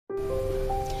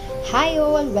Hi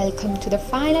all, welcome to the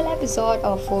final episode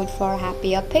of Food for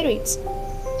Happier Periods.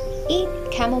 Eat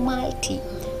chamomile tea.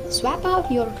 Swap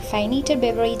out your caffeinated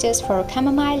beverages for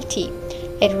chamomile tea.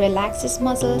 It relaxes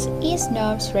muscles, eases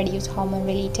nerves, reduces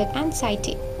hormone-related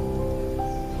anxiety.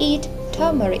 Eat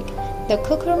turmeric. The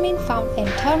curcumin found in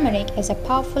turmeric is a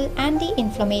powerful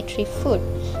anti-inflammatory food.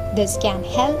 This can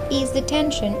help ease the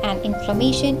tension and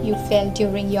inflammation you feel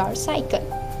during your cycle.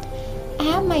 I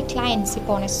have my clients sip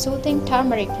on a soothing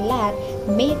turmeric latte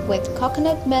made with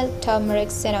coconut milk,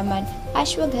 turmeric, cinnamon,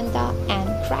 ashwagandha,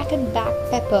 and cracked black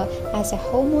pepper as a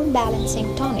hormone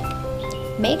balancing tonic.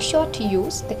 Make sure to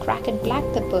use the cracked black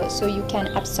pepper so you can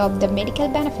absorb the medical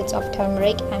benefits of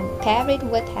turmeric and pair it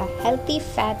with a healthy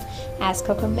fat as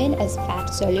curcumin is fat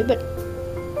soluble.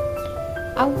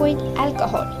 Avoid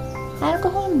alcohol.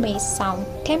 Alcohol may sound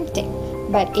tempting,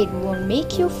 but it won't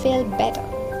make you feel better.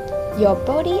 Your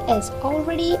body is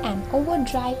already an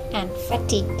overdrive and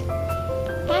fatigued.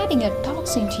 Adding a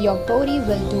toxin to your body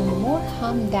will do more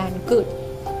harm than good.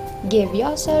 Give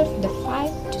yourself the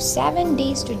 5 to 7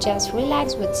 days to just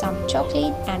relax with some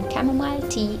chocolate and chamomile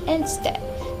tea instead.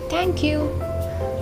 Thank you.